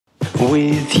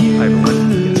With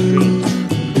you,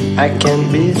 I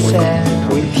can't be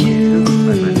sad with you.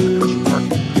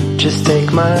 Just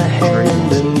take my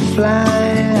hand and fly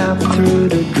up through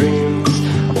the dreams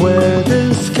where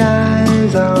the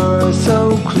skies are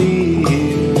so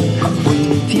clear.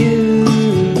 With you,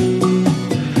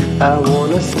 I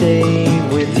wanna stay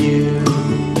with you.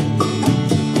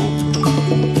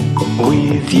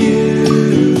 With you,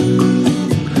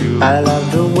 I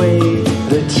love the way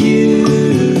that you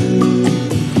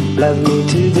love me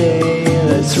today.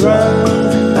 Let's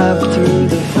run up through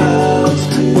the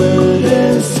fields where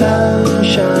the sun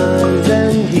shines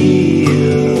and heals.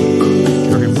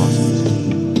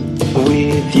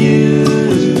 With you,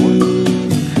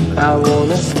 I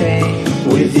wanna stay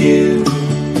with you.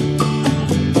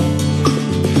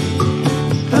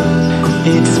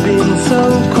 It's been so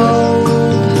cold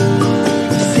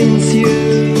since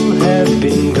you have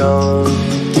been gone.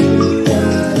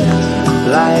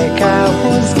 Like I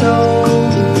was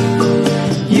told,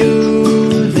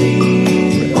 you're the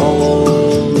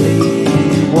only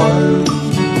one.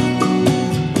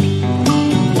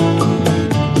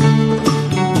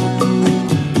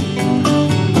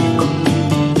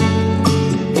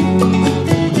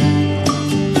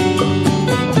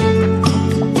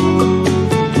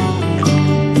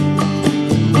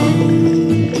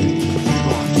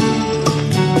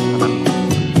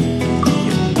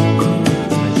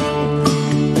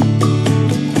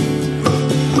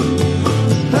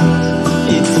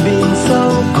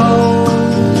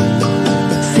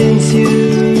 Since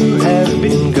you have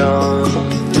been gone,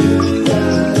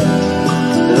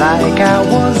 like I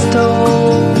was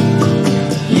told,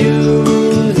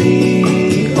 you're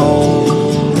the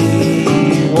only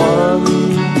one.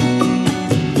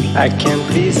 I can't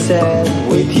be sad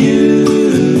with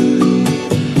you.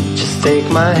 Just take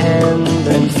my hand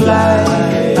and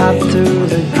fly up to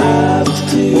the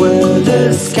dreams where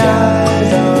the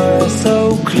skies are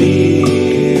so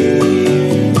clear.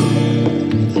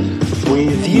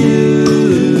 With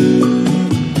you,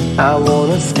 I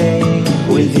wanna stay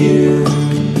with you.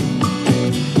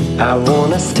 I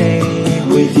wanna stay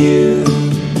with you.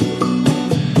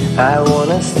 I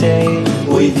wanna stay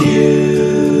with you.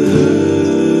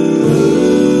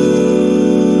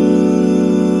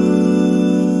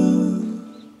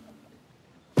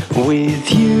 With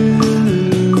you,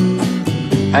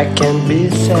 I can't be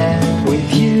sad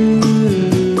with you.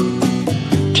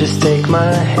 Just take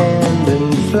my hand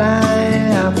and fly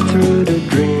up through the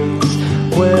dreams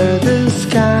where the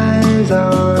skies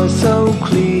are so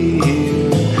clear.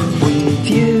 With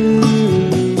you,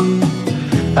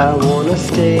 I wanna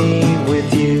stay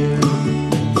with you.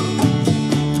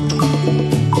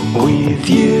 With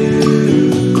you,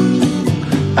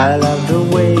 I love the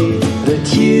way that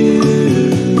you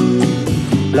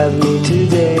love me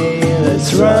today.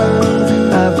 Let's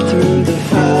run up through the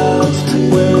fields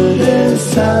where the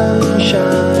sun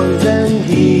shines and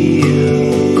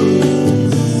heals.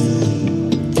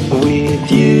 With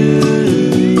you,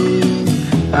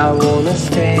 I wanna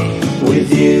stay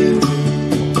with you.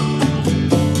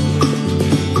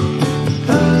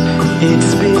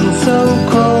 It's been so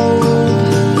cold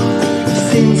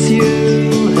since you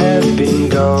have been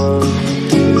gone.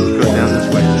 Go down this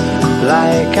way.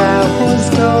 Like I was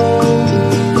told,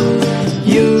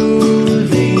 you're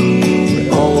the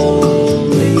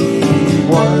only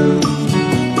one.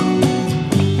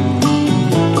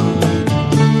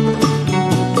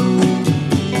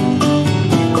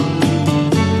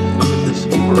 Look at this.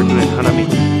 We're doing Hanami.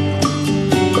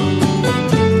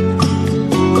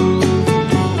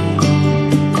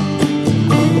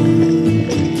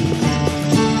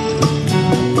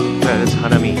 That is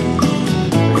Hanami.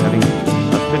 We're having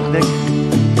a picnic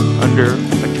under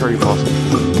a cherry blossom.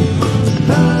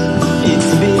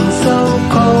 It's been so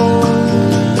cold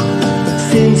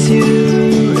since you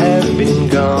have been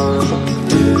gone.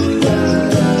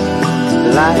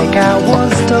 Like I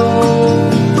was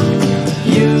told,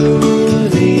 you're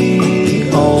the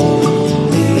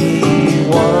only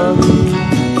one.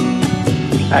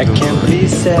 I can't be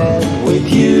sad with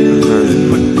you.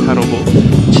 Paddle boat.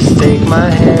 Just take my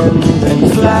hand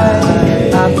and fly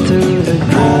up to the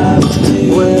dreams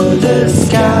where the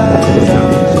skies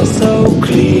are so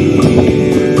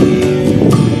clear.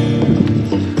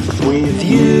 With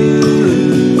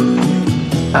you,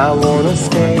 I wanna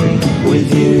stay with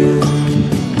you.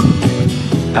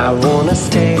 I wanna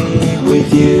stay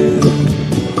with you.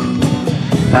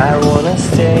 I wanna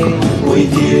stay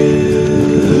with you.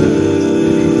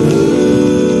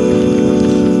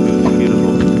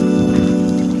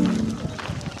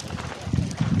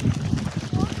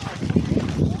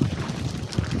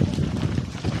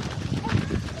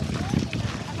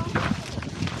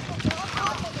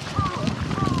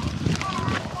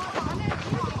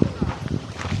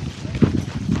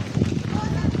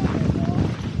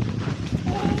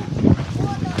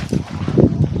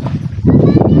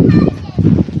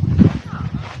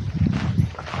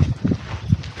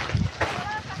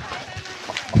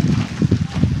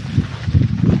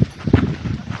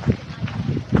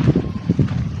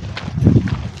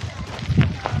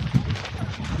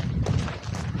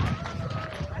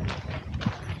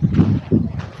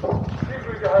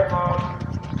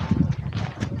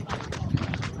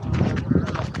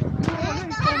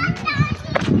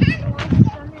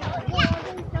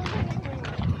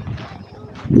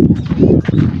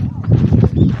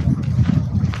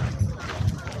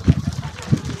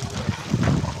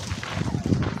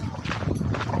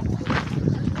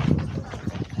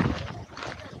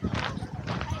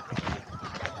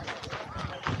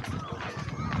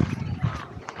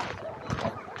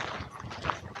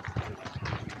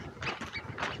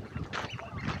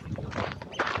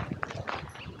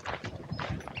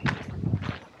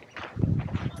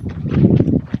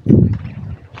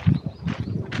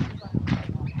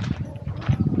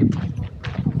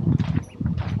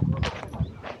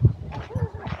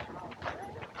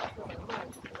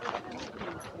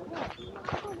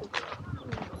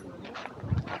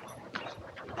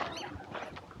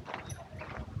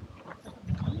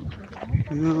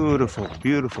 Beautiful,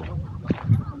 beautiful.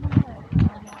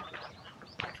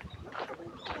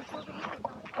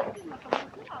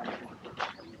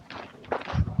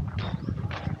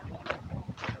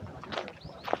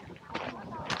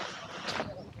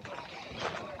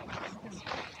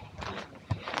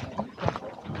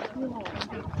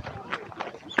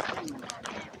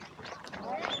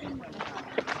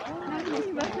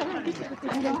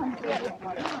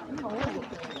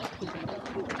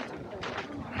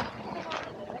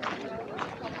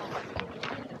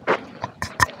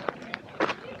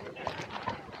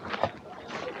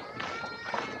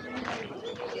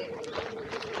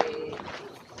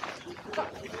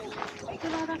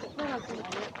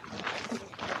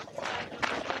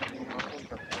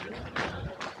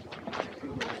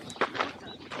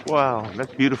 Wow,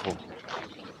 that's beautiful.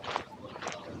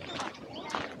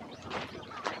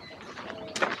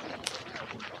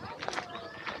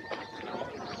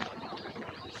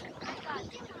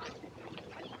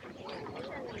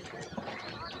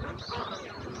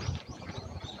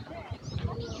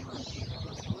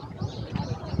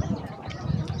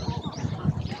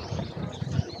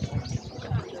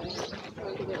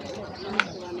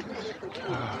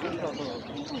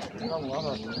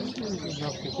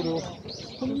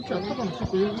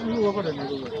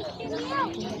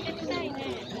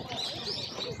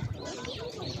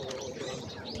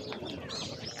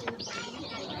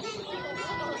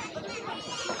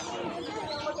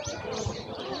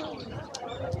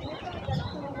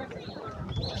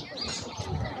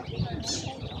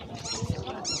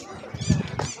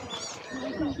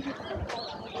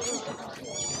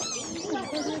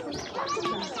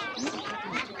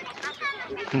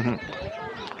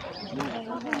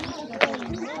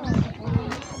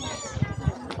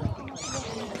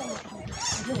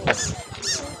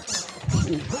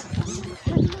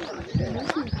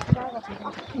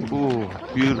 Ooh,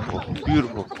 beautiful,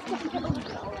 beautiful.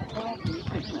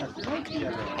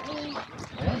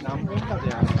 何本か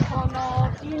である。この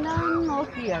木なんの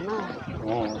木やな。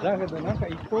うん、だけどなんか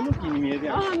一本の木に見える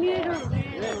やん。ああ、見える、見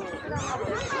える。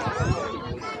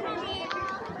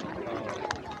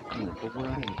ここら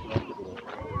辺に座ってくる。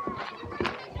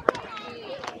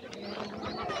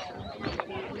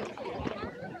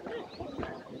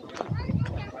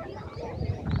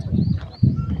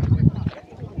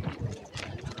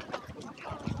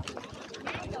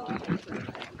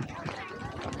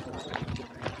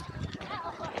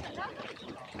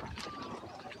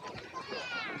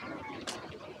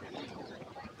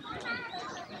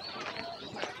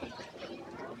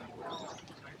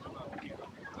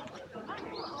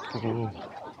Ooh.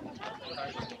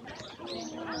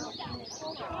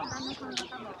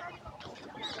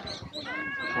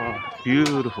 Wow,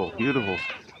 beautiful, beautiful.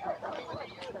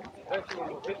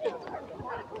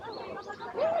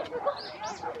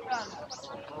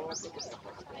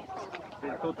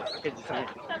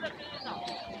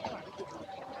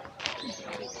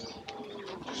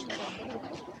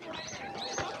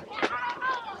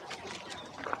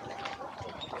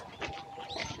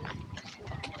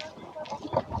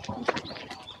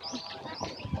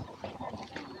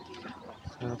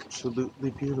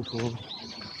 Absolutely beautiful.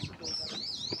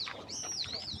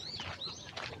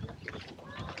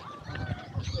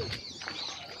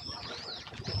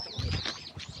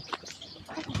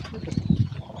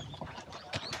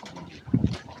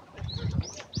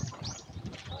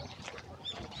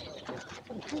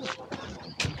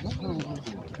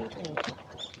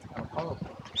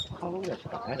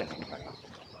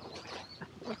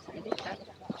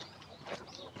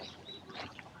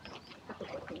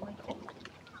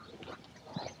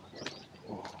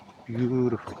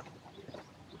 Beautiful.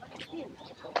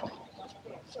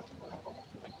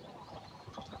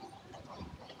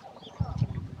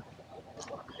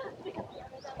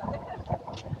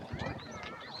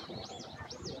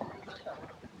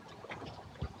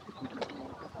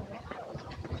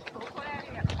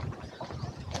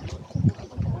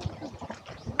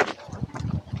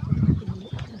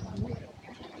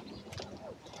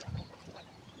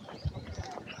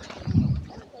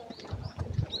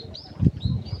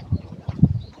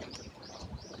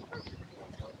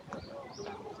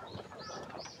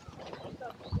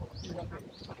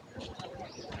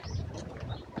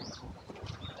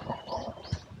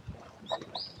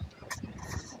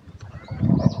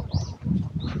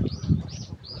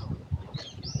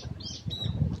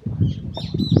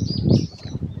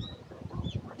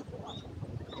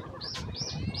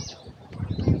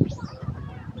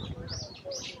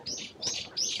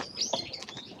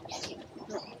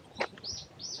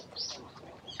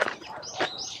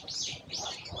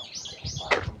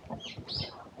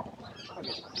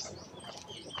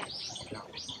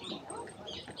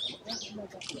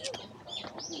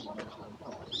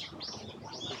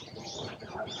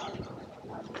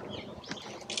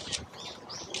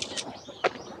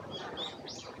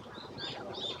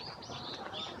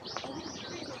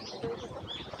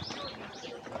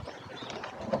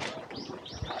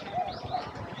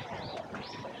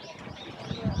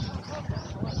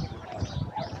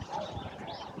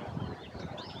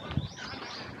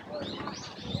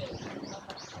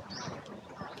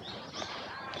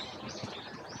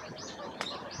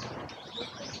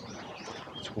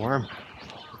 It's warm.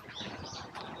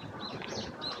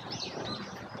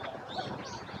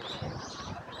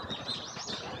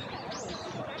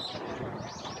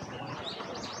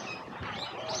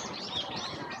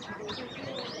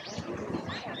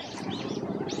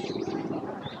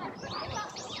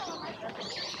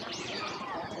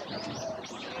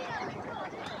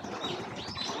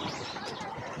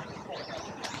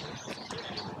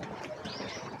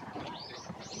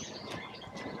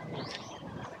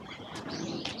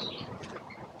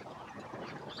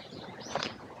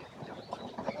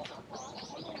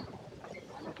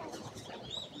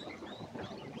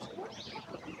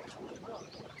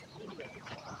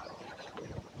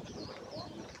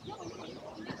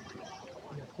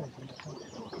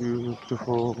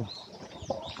 Beautiful.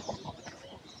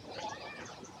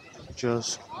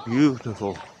 Just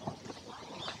beautiful.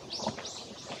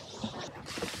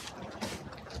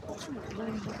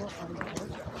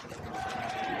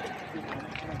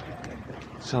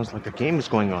 Sounds like a game is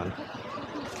going on.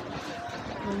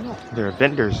 There are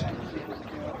vendors.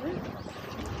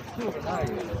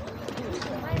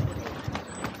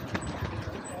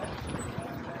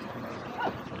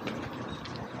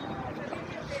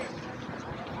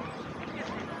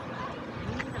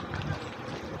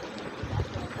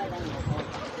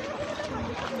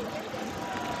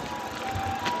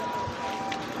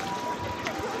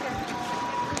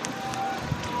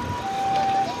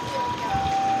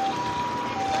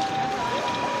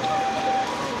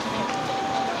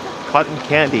 Cotton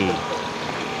candy,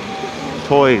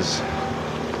 toys,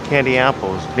 candy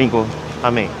apples, bingo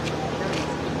ame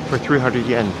for 300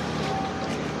 yen.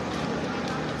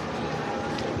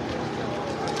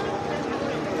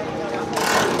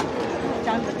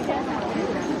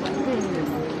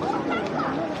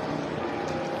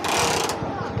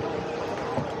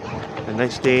 A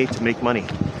nice day to make money.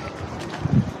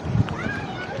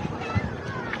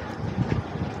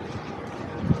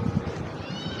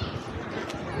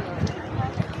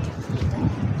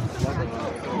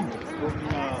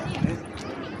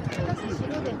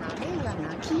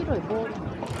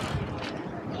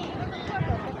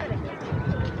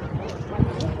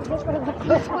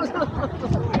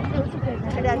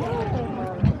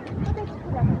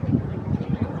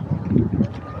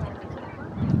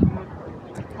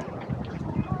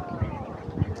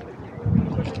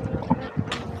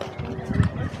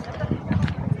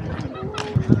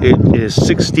 It is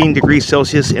 16 degrees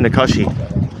Celsius in Akashi.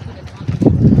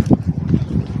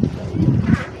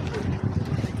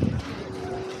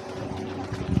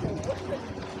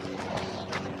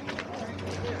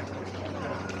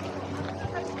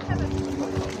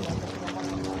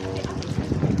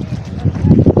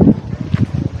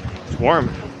 It's warm.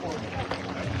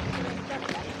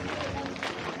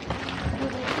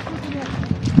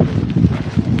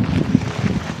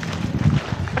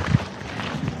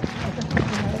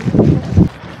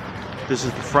 This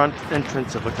is the front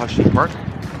entrance of Akashi Park.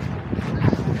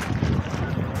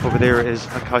 Over there is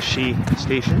Akashi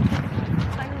Station.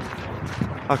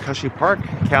 Akashi Park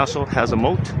Castle has a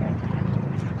moat.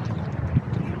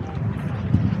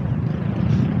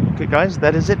 Okay guys,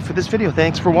 that is it for this video.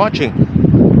 Thanks for watching.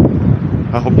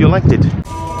 I hope you liked it.